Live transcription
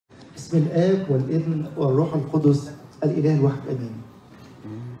باسم الآب والابن والروح القدس الإله الواحد آمين.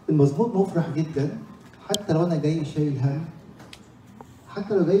 المزمور مفرح جدا حتى لو أنا جاي شايل هم،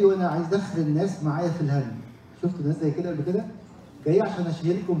 حتى لو جاي وأنا عايز أدخل الناس معايا في الهم. شفتوا ناس زي كده قبل كده؟ جاي عشان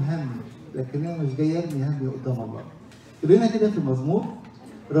أشيلكم هم، لكن أنا مش جاي أرمي همي قدام الله. يقول لنا كده في المزمور: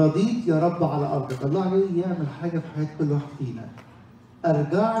 رضيت يا رب على أرضك. الله جاي يعمل حاجة في حياة كل واحد فينا.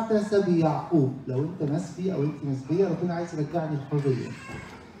 أرجعت سبي يعقوب. لو أنت مسبي أو أنت مسبية، ربنا عايز يرجعني الحرية.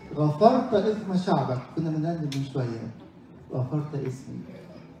 غفرت إثم شعبك. كنا بنرنم من شوية غفرت اسمي.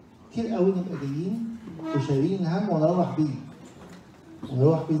 كتير قوي نبقى جايين وشايلين هم ونروح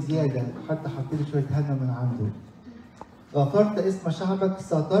بيه زيادة، حتى حطيت شوية هم من عنده. غفرت اسم شعبك،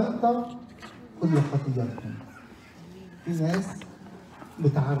 سترت كل خطيئتهم. في ناس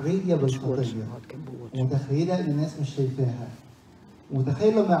متعرية بالخطية، متخيلة إن الناس مش شايفاها،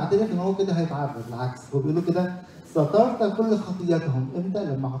 متخيل لما يعترف إن هو كده هيتعرض. بالعكس، هو بيقولوا كده: سترت كل خطيئتهم. إمتى؟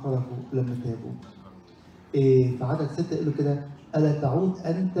 لما اعترفوا، لما تابوا. في عدد 6 يقولوا كده: ألا تعود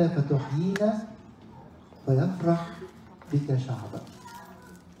أنت فتحيينا فيفرح بك شعبك.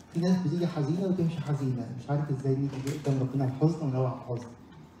 في ناس بتيجي حزينة وتمشي حزينة، مش عارف ازاي نيجي قدام ربنا الحزن ونروح الحزن.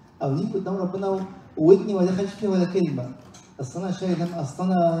 أو نيجي قدام ربنا وودني ما دخلش فيها ولا كلمة. أصل أنا شايل هم، أصل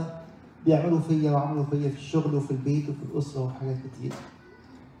أنا بيعملوا فيا وعملوا فيا في الشغل وفي البيت وفي الأسرة وحاجات كتير.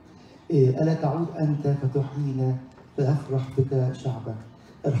 ألا تعود أنت فتحيينا فيفرح بك شعبك.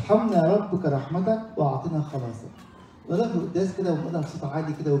 ارحمنا يا رب كرحمتك واعطنا خلاصك. نقولها في القداس كده ونقولها بصوت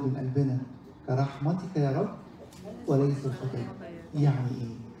عالي كده ومن قلبنا: كرحمتك يا رب وليس الخطيه. يعني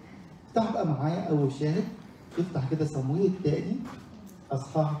ايه؟ افتح بقى معايا اول شاهد، افتح كده صموئيل الثاني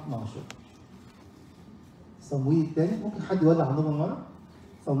اصحاح 12. صموئيل الثاني، ممكن حد يولع عندهم ورا؟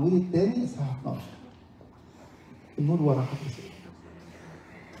 صموئيل الثاني اصحاح 12. النور ورا حضرتك.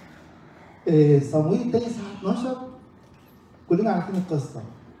 صموئيل الثاني اصحاح 12 كلنا عارفين القصه.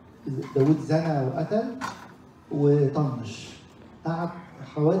 داوود زنى وقتل وطنش، قعد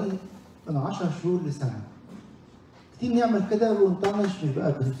حوالي من 10 شهور لسنه. كتير نعمل كده ونطنش، مش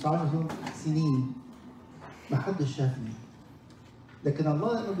بقى بس 10 شهور، سنين ما حدش شافني. لكن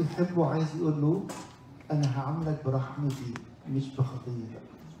الله لانه بيحبه عايز يقول له: انا هعاملك برحمتي مش بخطيتك.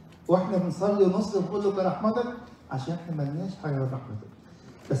 واحنا بنصلي ونصلي ونقول له كرحمتك عشان احنا مالناش حاجه غير رحمتك.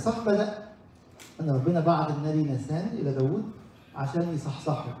 بس صح بدأ ان ربنا بعت النبي ناسان الى داوود عشان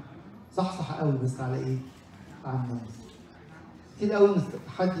يصحصحه. صحصح قوي، بس على ايه؟ على الناس. كتير قوي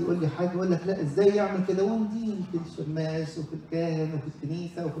حد يقول لي حاجه يقول لك: لا ازاي يعمل كده؟ وندين في الشماس وفي الكاهن وفي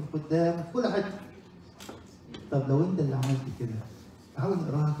الكنيسه وفي الخدام وفي كل حته. طب لو انت اللي عملت كده، تعالوا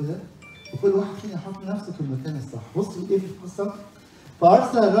نقراها كده وكل واحد فينا يحط نفسه في المكان الصح. بصوا ايه في القصه.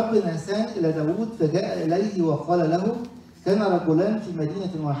 فارسل الرب ناسان الى داوود فجاء اليه وقال له: كان رجلان في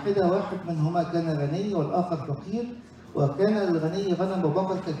مدينه واحده، واحد منهما كان غني والاخر فقير، وكان الغني غنم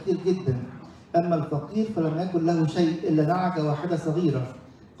وبقر كثير جدا، اما الفقير فلم يكن له شيء الا نعجه واحده صغيره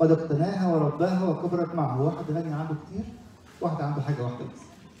قد اقتناها ورباها وكبرت معه. واحد غني عنده كتير، واحد عنده حاجه واحده بس.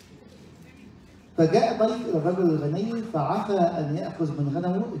 فجاء ضيف الى الرجل الغني فعفى ان ياخذ من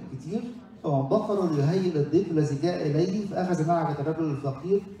غنمه الكثير ومن بقره ليهيئ للضيف الذي جاء اليه، فاخذ نعجه الرجل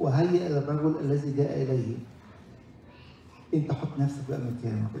الفقير وهيئ للرجل الذي جاء اليه. انت حط نفسك بقى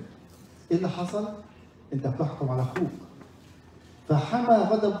مكانه كده. ايه اللي حصل؟ انت بتحكم على اخوك. فحمى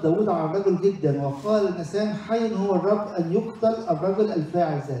غضب داوود على الرجل جدا وقال ناسان: حي هو الرب ان يقتل الرجل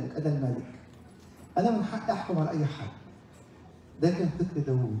الفاعل ذلك. انا الملك، انا من حقي احكم على اي حد. ده كان فكر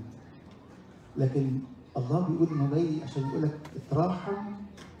داوود. لكن الله بيقول انه جاي عشان يقول لك اتراحم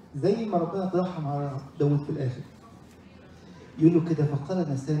زي ما ربنا ترحم على داوود في الاخر. يقول له كده: فقال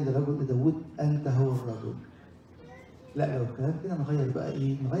ناسان لرجل داوود: انت هو الرجل. لا لو الكلام كده نغير بقى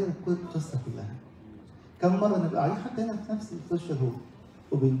ايه؟ نغير كل القصه كلها. كم مره نبقى قاعدين حتى هنا في نفس السوشيال هول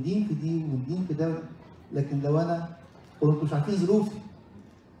وبندين في دي وبندين في ده، لكن لو انا وانتم مش عارفين ظروفي،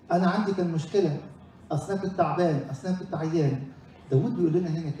 انا عندي كان مشكله، اصل انا كنت تعبان، اصل انا كنت عيان. داوود بيقول لنا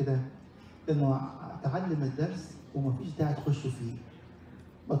هنا كده انه تعلم الدرس ومفيش داعي تخشوا فيه.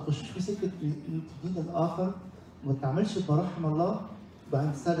 ما تخشوش في سكه تدين الاخر، وما تعملش برحم الله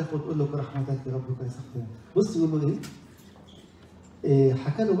وبعدين تصرخ وتقول له برحمتك يا رب كويس اختنا. بص يقول له ايه؟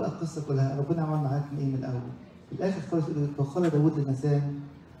 حكى له بقى القصه كلها، ربنا عمل معاك ايه من الاول. في الاخر خالص يقول: فقال داوود لناسان: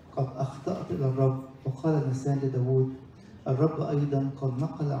 قد اخطات الى الرب. وقال ناسان لداوود: الرب ايضا قد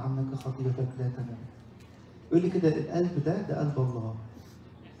نقل عنك خطيئتك لا تموت. يقول لي كده القلب ده قلب الله،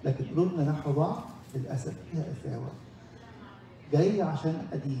 لكن قلوبنا نحو بعض للاسف فيها قساوه. جاي عشان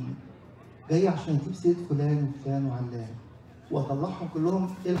ادين، جاي عشان اجيب سيره فلان وفلان وعلان واطلعهم كلهم.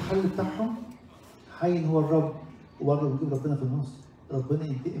 ايه الحل بتاعهم؟ حي هو الرب. وبرضه بنجيب ربنا في النص، ربنا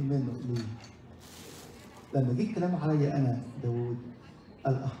ينتقم منه. ليه؟ لما جه الكلام عليا انا داوود،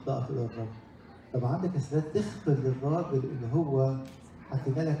 الاخطاء الى الرب. طب عندك استعداد تغفر للراجل اللي هو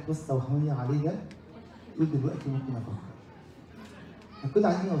حكينا لك قصه وهميه عليه ده؟ تقول دلوقتي ممكن افكر. احنا كل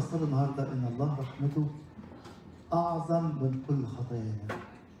عايزين نوصله النهارده ان الله رحمته اعظم من كل خطايانا.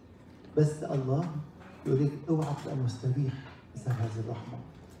 بس الله يقول لك اوعى تبقى مستبيح بسبب هذه الرحمه.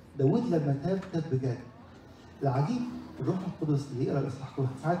 داود لما تاب بجد. العجيب الروح القدس اللي يقرا الاصحاح كله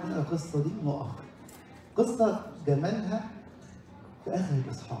ساعات نقرا القصه دي ونقف. قصه جمالها في اخر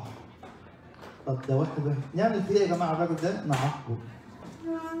الاصحاح. طب ده واحد نعمل فيه ايه يا جماعه الراجل ده؟ نعاقبه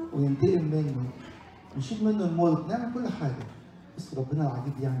وننتقم منه، نشيل منه الملك، نعمل كل حاجه. بس ربنا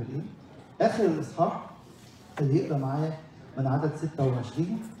العجيب يعمل ايه؟ اخر الاصحاح اللي يقرا معايا من عدد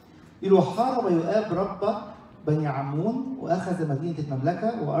 26 يقول وحارب يؤاب رب بني عمون واخذ مدينه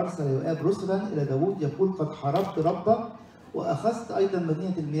المملكه وارسل يؤاب رسلا الى داود يقول قد حاربت رب واخذت ايضا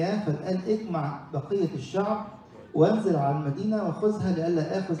مدينه المياه فالان اجمع بقيه الشعب وانزل على المدينه وخذها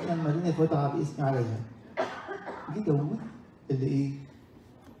لئلا اخذ انا المدينه فادعى باسمي عليها. جه داود اللي ايه؟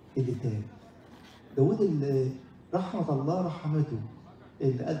 اللي تاب. داود اللي رحمه الله رحمته،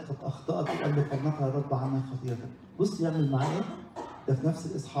 اللي قال قد اخطات وقال له قد نقل الرب عني خطيئتك. بص يعمل معاه ايه؟ ده في نفس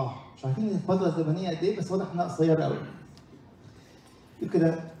الاصحاح، مش عارفين الفتره الزمنيه قد ايه بس واضح انها قصيره قوي.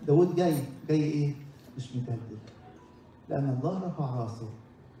 كده داود جاي ايه؟ مش متهدد. لان الله رفع راسه،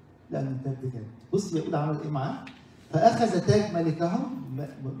 لانه تاب بجد. بص يقول عمل ايه معاه؟ فاخذ تاج ملكهم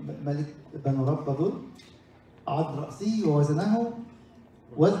ملك بنو رب دول عض راسه ووزنه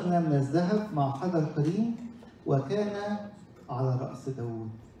وزنا من الذهب مع حجر كريم وكان على راس داود.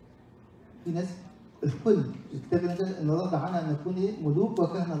 في ناس الكل الكتاب ان الله دعانا ان نكون ملوك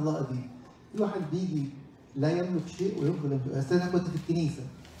وكهنه الله ابيه. في واحد بيجي لا يملك شيء ويفضل يملك. بس انا كنت في الكنيسه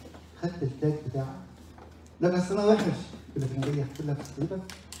خدت التاج بتاعك. لا بس انا وحش. يقول لك انا جاي احط لك صليبك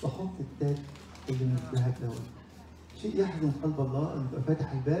واحط التاج اللي من الذهب دوت. شيء يحزن قلب الله ان يبقى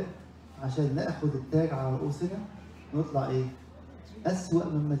فاتح الباب عشان ناخذ التاج على رؤوسنا ونطلع ايه؟ اسوأ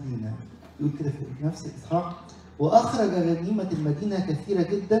من مدينه. يقول كده في نفس الاصحاح واخرج غنيمه المدينه كثيره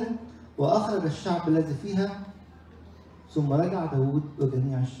جدا واخرج الشعب الذي فيها ثم رجع داود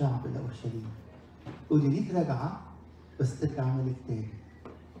وجميع الشعب الى اورشليم. قولي ليك راجعه بس ترجع ملك تاني،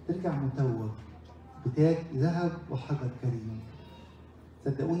 ترجع متوج بتاج ذهب وحجر كريم.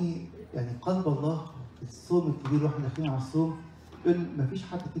 صدقوني يعني قلب الله في الصوم الكبير واحنا داخلين على الصوم يقول مفيش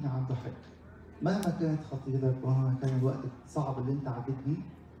حد فينا عنده حاجه. مهما كانت خطيئتك ومهما كان الوقت الصعب اللي انت عديت بيه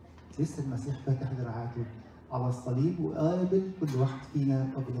لسه المسيح فاتح دراعاته على الصليب وقابل كل واحد فينا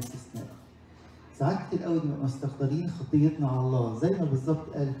وبلا استثناء. ساعات كتير قوي بنبقى مستقدرين خطيتنا على الله زي ما بالظبط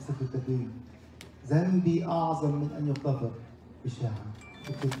قال في سفر التكوين ذنبي اعظم من ان يغتفر بشاعه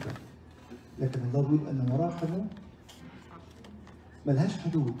بكذبه. لكن الله بيقول ان مراحمه ملهاش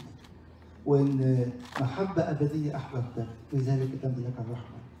حدود وان محبه ابديه احببتك لذلك تمد لك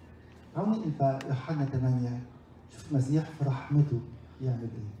الرحمه. عاوني انت يوحنا 8 شوف المسيح في رحمته يعمل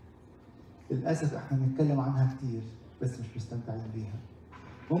ايه. للاسف احنا بنتكلم عنها كتير بس مش مستمتعين بيها.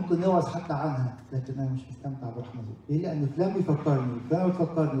 ممكن نوعظ حتى عنها لكن انا مش مستمتع برحمته. ليه؟ لان فلان بيفكرني وفلان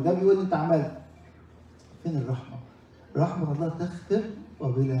بتفكرني وده بيقول لي انت عملت. فين الرحمه؟ رحمه الله تغفر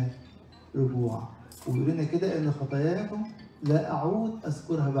وبلا رجوع. ويقول لنا كده ان خطاياكم لا اعود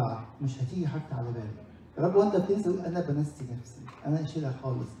اذكرها بعد، مش هتيجي حتى على بالي. يا رب وانت بتنسى انا بنسي نفسي، انا اشيلها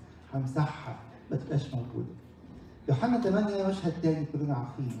خالص، همسحها ما تبقاش موجوده. يوحنا 8 مشهد تاني كلنا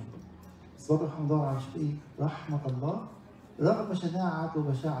عارفينه. بس برضه احنا بندور على ايه؟ رحمه الله رغم شناعه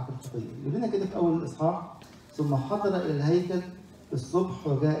وبشاعه الخطيه. يقول لنا كده في اول الاصحاح ثم حضر الى الهيكل الصبح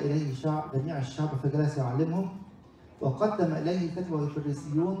وجاء اليه جميع الشعب فجلس يعلمهم وقدم اليه الكتبه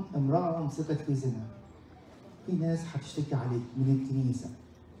والفريسيون امراه امسكت في زنا. في ناس هتشتكي عليك من الكنيسه.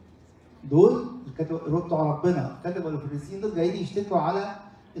 دول ردوا على ربنا، الكتبه والفريسيين دول جايين يشتكوا على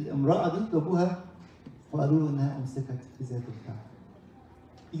الامراه دي جابوها وقالوا له انها امسكت في ذات الفعل.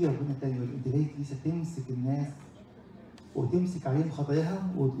 يجي ربنا تاني يقول انت جاي الكنيسه تمسك الناس وتمسك عليهم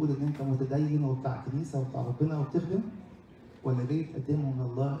خطاياهم وتقول ان انت متدين وبتاع كنيسه وبتاع ربنا وبتخدم، ولا جاي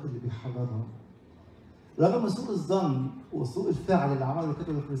تقدمهم لله اللي بيحررهم؟ رغم سوء الظن وسوء الفعل اللي عمله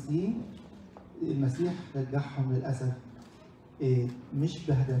الكتبه والفريسيين المسيح رجعهم للاسف مش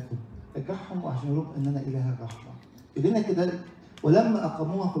بهدفه، رجعهم عشان يقول ان انا اله الرحمه. يقول لنا كده ولما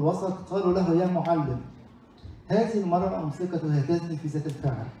اقاموها في الوسط قالوا له يا معلم هذه المرأة أمسكت تزني في ذات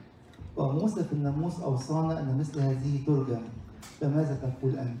الفعل وموسى في الناموس أوصانا أن مثل هذه ترجم فماذا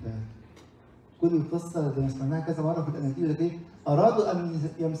تقول أنت؟ كل القصة اللي سمعناها كذا مرة في الأناجيل لكن أرادوا أن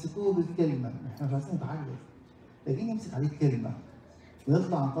يمسكوه بالكلمة. إحنا مش عايزين نتعلم، لاجين نمسك عليه كلمة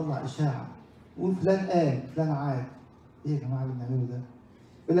نطلع إشاعة نقول فلان قال فلان عاد. إيه يا جماعة اللي بنعمله ده؟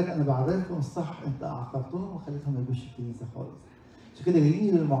 يقول لك أنا بعرفهم الصح، أنت أعقبتهم وخليتهم ما يجوش الكنيسة خالص. عشان كده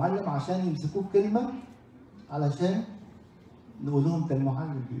جايين للمعلم عشان يمسكوه بكلمه علشان نقول لهم ده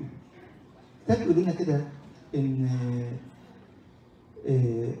المعلم بيقول. الكتاب بيقول لنا كده ان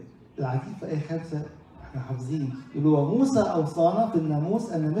العجيب في آية 5 احنا حافظين، يقول وموسى أوصانا في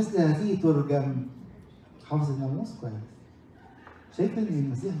الناموس أن مثل هذه ترجم. حافظ الناموس كويس. شايف ان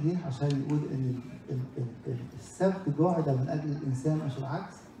المسيح جه عشان يقول ان السبت جعل من اجل الانسان مش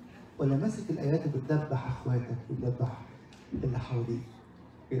العكس؟ ولا ماسك الايات وبتدبح اخواتك وبتدبح اللي حواليك؟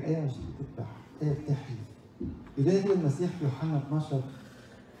 الايه مش بتدبح، الايه بتحيي. يقول لنا كده المسيح في يوحنا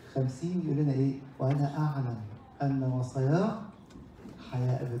 12:50 يقول لنا ايه؟ وانا اعلم ان وصاياه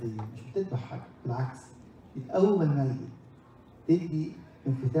حياه ابديه، مش بتذبح حاجه، بالعكس بتقوم الميت، تدي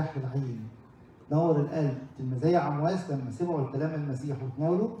انفتاح للعين، نور القلب. زي عمواس لما سمعوا الكلام المسيح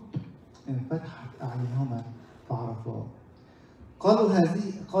وتناولوا انفتحت اعينهما فعرفوه.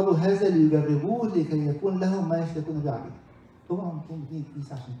 قالوا هذا ليجربوه لكي يكون لهم ما يشتكون به عليه. طبعا كان بنيجي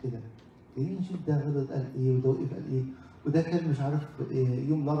الكنيسه عشان كده، جايين نشوف ده غلط قال ايه وده وقف قال ايه، وده كان مش عارف إيه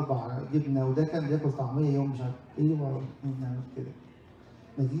يوم الاربع جبنه، وده كان بياكل طعميه يوم مش عارف ايه، نعمل كده.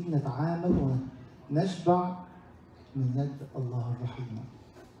 نجي نتعامل ونشبع من يد الله الرحيم.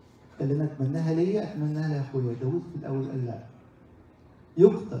 اللي انا اتمناها ليا اتمناها لاخويا. داوود في الاول قال لا،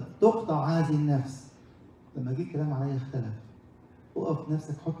 تقطع هذه النفس. لما جه الكلام عليا اختلف. اقف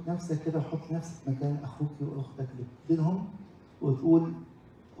نفسك، حط نفسك كده، حط نفسك مكان اخوك واختك اللي بينهم وتقول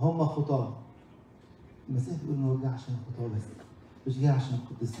هم خطاه. المسيح بيقول انه جه عشان الخطاه بس، مش جه عشان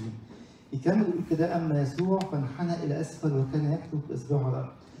القديسين. يكمل يقول كده اما يسوع فانحنى الى اسفل وكان يكتب باصبعه على الارض.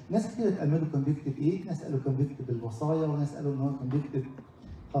 ناس كتير اتاملوا كان بيكتب ايه؟ ناس قالوا كان بيكتب الوصايا، وناس قالوا ان هو كان بيكتب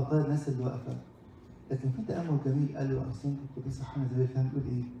خطايا الناس اللي واقفه. لكن في تامل جميل قالوا ارسنال القديس يوحنا زي كان بيقول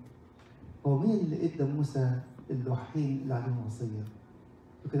ايه؟ هو مين اللي ادى موسى اللوحين اللي عليهم الوصيه؟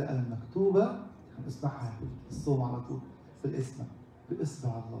 وكده قال مكتوبه، هنسمعها في الصوم على طول في الاسم باصبع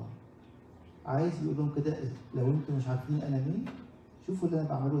الله. عايز يقول لهم كده لو انتم مش عارفين انا مين، شوفوا اللي انا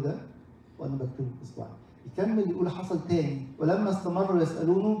بعمله ده وانا بكتبه باصبعي. يكمل يقول حصل تاني ولما استمروا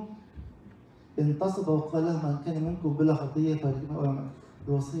يسالونه انتصب وقال لهم من كان منكم بلا خطيه فليقم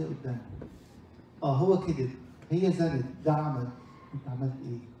الوصيه قدامكم. هو كذب، هي زنت، ده عمل، انت عملت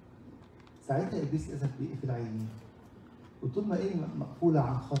ايه؟ ساعتها ابليس للاسف بيقفل عيني. وطول ما عيني مقفوله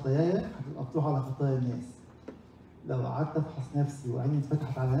عن خطاياي هتبقى مفتوحه على خطايا الناس. لو قعدت افحص نفسي وعيني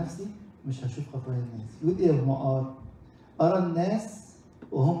اتفتحت على نفسي مش هشوف خطايا الناس. يقول ايه هو ارى الناس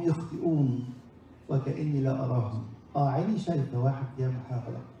وهم يخطئون وكاني لا اراهم. عيني شايفه واحد بيعمل حاجه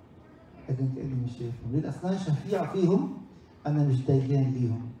غلط لكن كاني مش شايفهم. ليه؟ اصل انا شفيع فيهم، انا مش ديان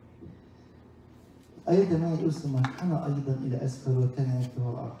ليهم. أيضا ما يقول ثم انحنى أيضا إلى أسفل وكان يكتب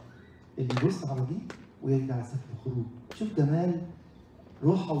على الأرض. اللي يبص على دي ويرجع لسفر الخروج. شوف جمال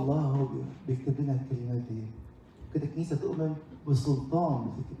روح الله هو بيكتب لنا الكلمات دي. كده الكنيسة تؤمن بسلطان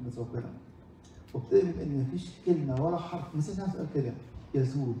في كلمة ربنا. وبتؤمن إن مفيش كلمة ولا حرف، المسيح نفسه قال كده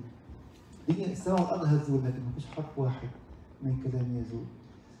يزول. دي السماء والأرض هتزول لكن مفيش حرف واحد من كلام يزول.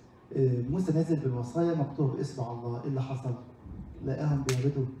 موسى نازل بالوصايا مكتوب بإصبع الله، إيه اللي حصل؟ لقاهم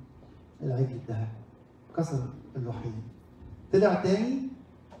بيعبدوا العجل الذهب. كسر اللوحين. طلع تاني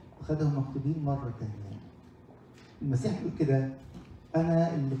وخدهم مكتوبين مرة تانية. المسيح بيقول كده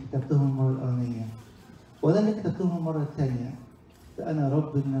أنا اللي كتبتهم المرة الأولانية وأنا اللي كتبتهم المرة الثانية. فأنا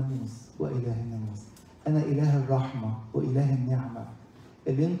رب الناموس وإله الناموس. أنا إله الرحمة وإله النعمة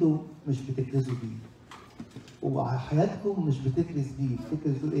اللي أنتوا مش بتكرزوا بيه. وحياتكم مش بتكرز بيه،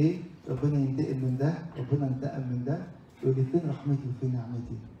 بتكرزوا إيه؟ ربنا ينتقم من ده، ربنا ينتقم من ده، ويقول فين رحمتي وفين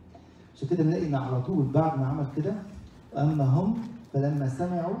نعمتي. عشان كده بنلاقي ان على طول بعد ما عمل كده اما هم فلما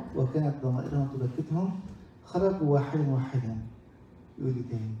سمعوا وكانت ضمائرهم تبكتهم خرجوا واحدا واحدا. يقول لي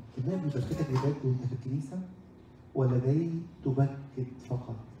تاني كده بيبكتك بجد وانت في الكنيسه ولا جاي تبكت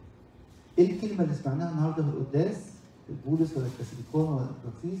فقط؟ ايه الكلمه اللي سمعناها النهارده في القداس البولس ولا الكاثوليكون ولا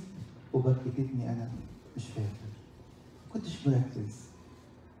القراطيس وبكتتني انا؟ مش فاكر، ما كنتش مركز.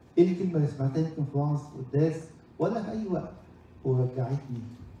 ايه الكلمه اللي سمعتها يمكن في وعظ القداس ولا في اي وقت ورجعتني؟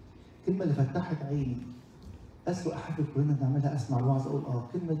 الكلمة اللي فتحت عيني. أسوأ حاجة كلنا بنعملها أسمع الوعظ أقول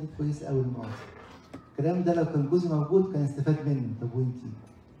الكلمة دي كويسة أوي الموعظة. الكلام ده لو كان جوزي موجود كان استفاد منه. طب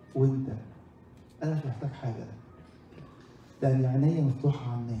وأنت؟ أنا مش محتاج حاجة. لأن عينيا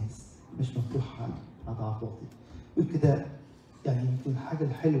مفتوحة على الناس مش مفتوحة على ضعفاتي. يقول كده يعني يمكن الحاجة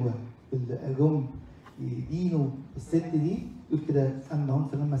الحلوة اللي جم يدينوا الست دي يقول كده أما هم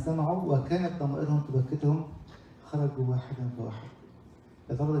فلما سمعوا وكانت ضمائرهم تبكتهم خرجوا واحدا فواحد.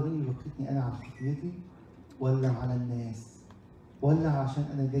 يا ترى ده مين اللي بكتني انا على خطيتي ولا على الناس ولا عشان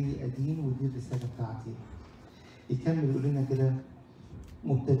انا جاي ادين ودي الرساله بتاعتي؟ يكمل يقول لنا كده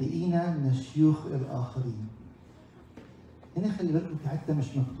مبتدئين من الشيوخ الاخرين. هنا خلي بالكم في حته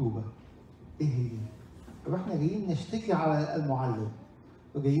مش مكتوبه. ايه هي؟ طب احنا جايين نشتكي على المعلم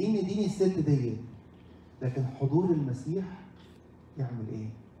وجايين ندين الست ديت، لكن حضور المسيح يعمل ايه؟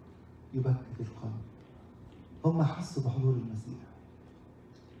 يبكت القلب. هم حسوا بحضور المسيح.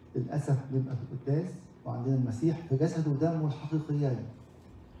 للاسف بنبقى في القداس وعندنا المسيح في جسده ودمه الحقيقيين.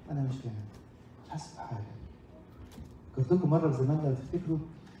 انا مش كده، مش حاسس بحاجه. قلت لكم مره زمان لو تفتكروا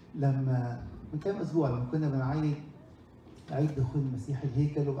لما من كام اسبوع لما كنا بنعيد عيد دخول المسيح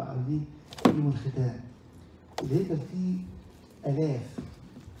الهيكل وبعدين يوم الختام. الهيكل فيه آلاف،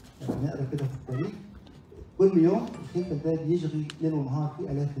 يعني نقرا كده في التاريخ كل يوم الهيكل ده بيشغي ليل ونهار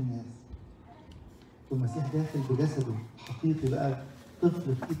فيه آلاف الناس. والمسيح داخل بجسده حقيقي بقى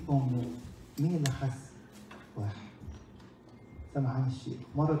طفل في ايد امه. مين اللي حس؟ واحد سمعان الشيخ.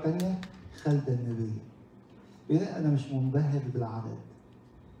 مره ثانيه خالده النبيه. هنا انا مش منبهر بالعدد.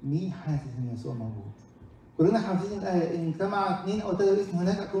 مين حاسس ان يسوع موجود؟ كلنا حافظين الايه ان اجتمع 2 أو 3 باسم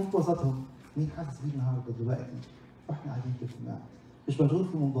هناك اكون في وسطهم. مين حاسس بيه النهارده دلوقتي؟ واحنا قاعدين في اجتماع مش مشغول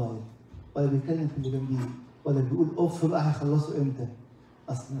في الموبايل ولا بيتكلم في اللي جنبيه ولا بيقول اوف بقى هيخلصوا امتى؟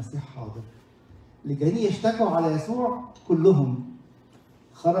 اصل المسيح حاضر. اللي جايين يشتكوا على يسوع كلهم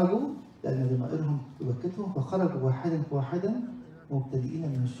خرجوا لان ضمائرهم تبكتهم، فخرجوا واحدا فواحدا مبتدئين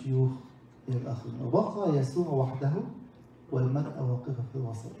من الشيوخ الى الاخرين، وبقى يسوع وحده والمرأة واقفة في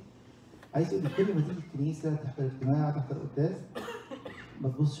الوسط. عايز اقول لك كل ما تيجي الكنيسه تحضر اجتماع تحضر قداس ما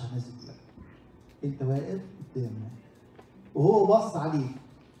تبصش على الناس كلها. انت واقف قدامه وهو باص عليك.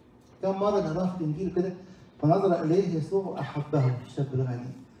 كم مره نقراها في الانجيل كده فنظر اليه يسوع واحبه الشاب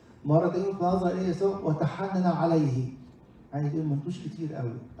الغني. مره تانية فنظر اليه يسوع وتحنن عليه. عايز اقول ما انتوش كتير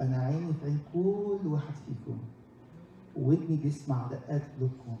قوي، انا عيني في عين كل واحد فيكم وودني بيسمع دقات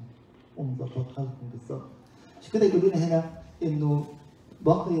قلوبكم ومظبطها لكم بالظبط. عشان كده يقولوا لنا هنا انه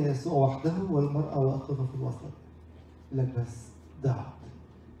بقي يسوع وحده والمرأة واقفة في الوسط. لك بس ضعت.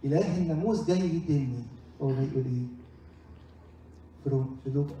 إله الناموس جاي يديني. هو بيقول إيه؟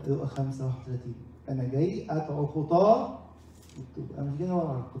 في لوقا 5:31 أنا جاي أدعو خطاة مكتوب. أنا مش جاي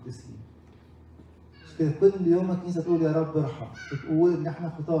ورا القديسين. مش كده كل يوم الكنيسة تقول يا رب ارحم، بتقول إن إحنا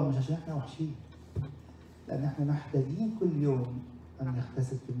خطاة مش عشان إحنا وحشين. لأن إحنا محتاجين كل يوم أن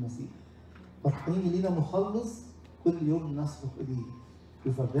نغتسل في المسيح. فرحانين لينا مخلص كل يوم نصرخ إليه.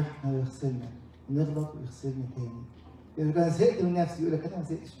 يفرحنا ويغسلنا، نغلط ويغسلنا تاني. إذا كان زهقت من نفسي يقول لك أنا ما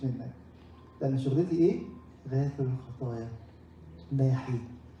زهقتش منك. لأن شغلتي إيه؟ غافر الخطايا، ماحي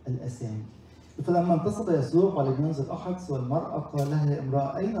الأسامي. فلما انتصب يسوع ولم ينزل أحد سوى المرأة قال لها يا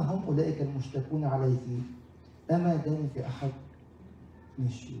امرأة أين هم أولئك المشتكون عليك؟ أما دانك أحد؟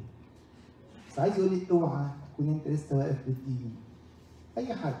 مشيوا. بس عايز يقول لي اوعى تكون أنت لسه واقف بالدين.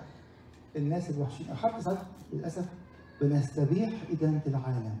 أي حد الناس الوحشين أو حتى ساعات للأسف بنستبيح إدانة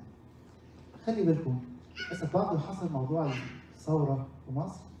العالم. خلي بالكم للأسف بعد ما حصل موضوع الثورة في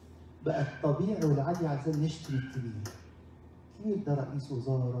مصر بقى الطبيعي والعادي عشان نشتم الكبير. الكبير ده رئيس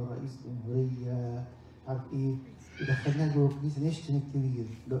وزارة، رئيس جمهورية، عارف إيه، ودخلناه جوه الكنيسة نشتم الكبير،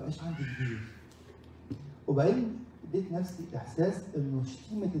 ما بقاش عندي كبير. وبعدين اديت نفسي إحساس إنه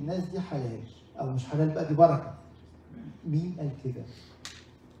شتيمة الناس دي حلال، أو مش حلال بقى دي بركة. مين قال كده؟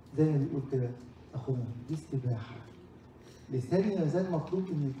 زي ما بيقول كده أخونا دي استباحة. لساني ما زال مطلوب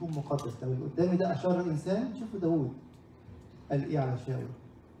انه يكون مقدس. لو اللي قدامي ده اشار الانسان، شوفوا داوود قال ايه على شاول؟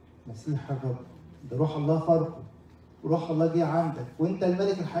 مسيح الرب ده روح الله فارقه وروح الله جه عندك وانت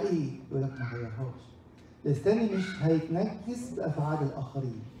الملك الحقيقي. يقول لك ما غيرهاش. لساني مش هيتنجس بافعال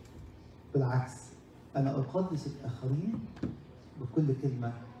الاخرين. بالعكس انا اقدس الاخرين بكل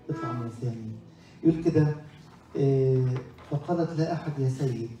كلمه تطلع من لساني. يقول كده فقالت لا أحد يا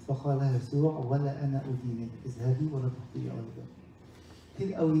سيد، فقال لها يسوع ولا أنا أدينك، اذهبي ولا تخطئي أيضا.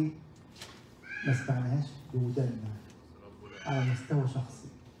 كتير قوي ما سمعناهاش بودنا على مستوى شخصي.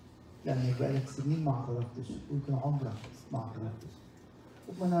 يعني بقالك سنين ما اعترفتش، ويمكن عمرك ما اعترفتش.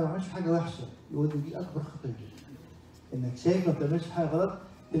 وما أنا ما بعملش حاجة وحشة، يقول لي دي أكبر خطية. إنك شايف ما بتعملش حاجة غلط،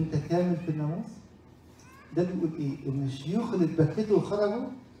 أنت كامل في الناموس. ده بيقول إيه؟ إن الشيوخ اللي اتبكتوا وخرجوا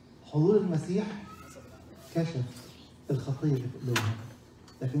حضور المسيح كشف الخطيه اللي في قلوبهم.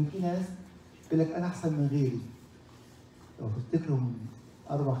 لكن في ناس يقول لك انا احسن من غيري. لو تفتكروا من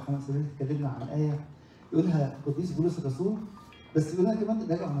 4-5 سنين اتكلمنا عن ايه يقولها القديس بولس الرسول، بس يقول لنا كمان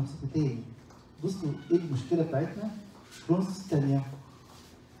راجعوا نفسكم تاني. بصوا ايه المشكله بتاعتنا؟ كورنثوس الثانيه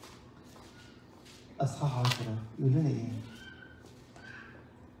اصحاح 10 يقول لنا ايه؟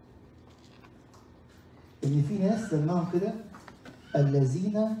 ان في ناس سماهم كده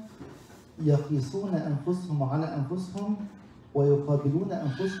الذين يقيسون انفسهم على انفسهم ويقابلون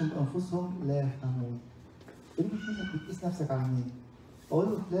انفسهم بانفسهم لا يفهمون. انت بتقيس نفسك على مين؟ اقول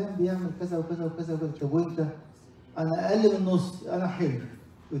له فلان بيعمل كذا وكذا وكذا وكذا، طب وانت؟ انا اقل من نص، انا حلو.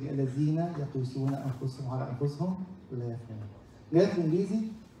 يقول لي الذين يقيسون انفسهم على انفسهم لا يفهمون. جاء في الانجليزي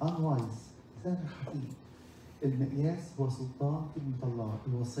unwise، لسان حكيم. المقياس هو سلطان كلمه الله،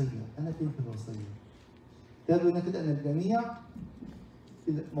 الوصيه. انا فين في الوصيه؟ كتاب هنا كده ان الجميع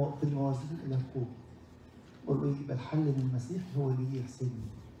في الموازين الى الكوب. قالوا ايه؟ يبقى الحل من المسيح هو اللي يغسلني،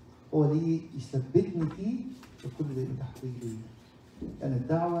 هو اللي يثبتني فيه وكل اللي تحت رجلي. لان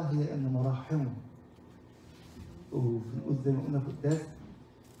الدعوه هي ان مراحمه، وبنقول زي ما قلنا في القداس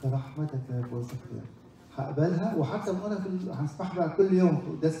كرحمتك يا وصفك، هقبلها. وحتى بنقولها هنسمعها بقى كل يوم في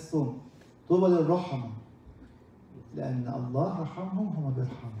قداس الصوم، طوبى للرحمه لان الله رحمهم هم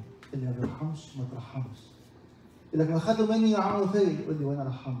بيرحموا، اللي ما بيرحمش ما ترحمش. يقول لك ما خدوا مني وعملوا فيا، يقول لي وانا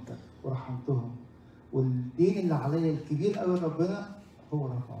رحمتك ورحمتهم، والدين اللي عليا الكبير قوي ربنا هو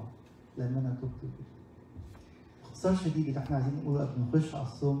رفعه لان انا تبت كده. باختصار شديد اللي احنا عايزين نقوله قبل ما نخش على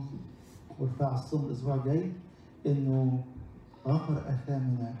الصوم ورفاع الصوم الاسبوع الجاي، انه غفر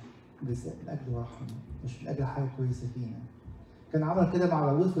اثامنا من اجل رحمه، مش من اجل حاجه كويسه فينا. كان عمل كده مع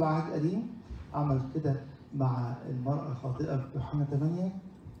داوود في العهد القديم، عمل كده مع المراه الخاطئه في يوحنا 8،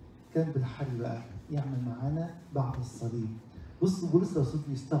 كان بالحل بقى يعمل معانا بعد الصليب. بصوا بولس الرسول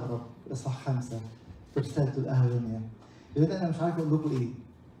بيستغرب في اصحاح 5 في رسالته الاولانيه، يقول انا مش عارف اقول لكم ايه،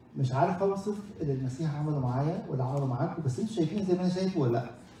 مش عارف اوصف اللي المسيح عمله معايا واللي عمله معاكم، بس انتوا شايفين زي ما انا شايفه ولا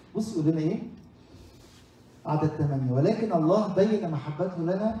لا؟ بصوا يقول لنا ايه؟ عدد 8، ولكن الله بين محبته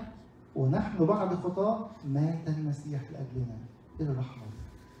لنا ونحن بعد خطاه مات المسيح لاجلنا. ايه الرحمه؟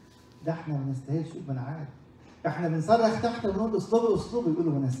 ده احنا ما نستاهلش، ما انا عارف. احنا بنصرخ تحت ونقول اسلوبي اسلوبي،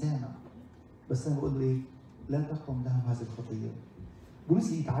 يقولوا انا سامع. بس انا بقول له ايه؟ لا تقم لهم هذه الخطيه.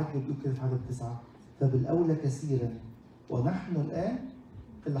 بولس يتعجب يقول كده في عدد 9، فبالاولى كثيرا ونحن الان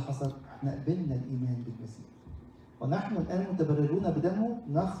اللي حصل احنا قبلنا الايمان بالمسيح ونحن الان متبررون بدمه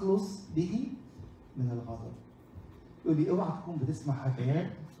نخلص به من الغضب. يقول لي اوعى تكون بتسمع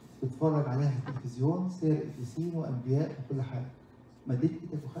حكايات بتتفرج عليها في التلفزيون، سير قديسين وانبياء وكل حاجه، مديت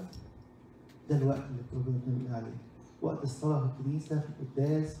ايدك وخدت. ده الوقت اللي ربنا بيقول عليه، وقت الصلاه في الكنيسه، في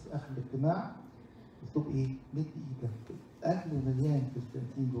القداس، في اخر الاجتماع، مكتوب ايه؟ مد ايدك. اكل مليان في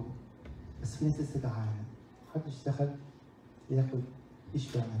الكانتين جوه، بس في ناس لسه جعانه، محدش دخل ياكل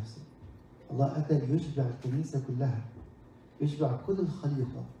يشبع نفسه. الله اتى ليشبع الكنيسه كلها، يشبع كل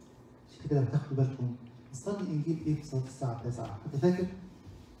الخليقه. عشان كده بتاخدوا بالكم نصلي الانجيل ايه في صلاه الساعه 9؟ حد فاكر؟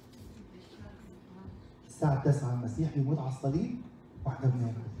 الساعه 9 المسيح بيموت على الصليب واحنا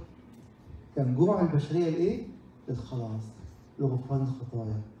بناكل. كان جوع البشريه لايه؟ للخلاص، لغفران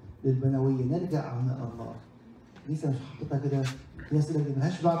الخطايا، للبنويه، نرجع اعناء الله. الكنيسه مش حاططها كده، في ناس اللي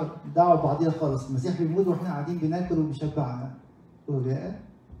مالهاش دعوه ببعضيها خالص، المسيح بيموت واحنا قاعدين بناكل وبيشبعنا. هو جاء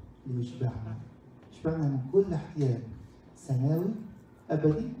ليشبعنا، يشبعنا من كل احتياج سماوي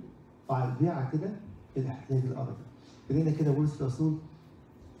ابدي، وعلى البيعه كده الاحتياج الارضي. خلينا كده بولس الرسول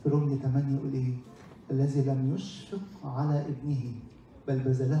في رومية 8 يقول ايه؟ الذي لم يشفق على ابنه بل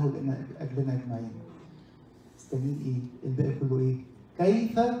بذله لاجلنا اجمعين. مستنيين ايه؟ الباقي كله ايه؟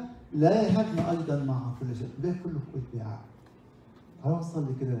 كيف لا يهبنا ايضا معه كل شيء، الباقي كله فوق البيعه. تعالوا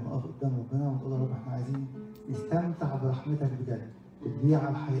نصلي كده ونقف قدام ربنا ونقول يا رب احنا عايزين نستمتع برحمتك بجد، البيعه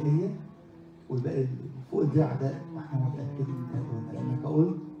الحقيقيه، والباقي فوق البيعه ده احنا متاكدين من لانك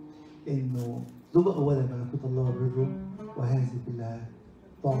قلت انه اطلبوا اولا ملكوت الله وبره وهذه كلها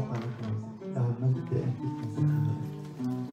تعطى لكم. له المجد الدائم في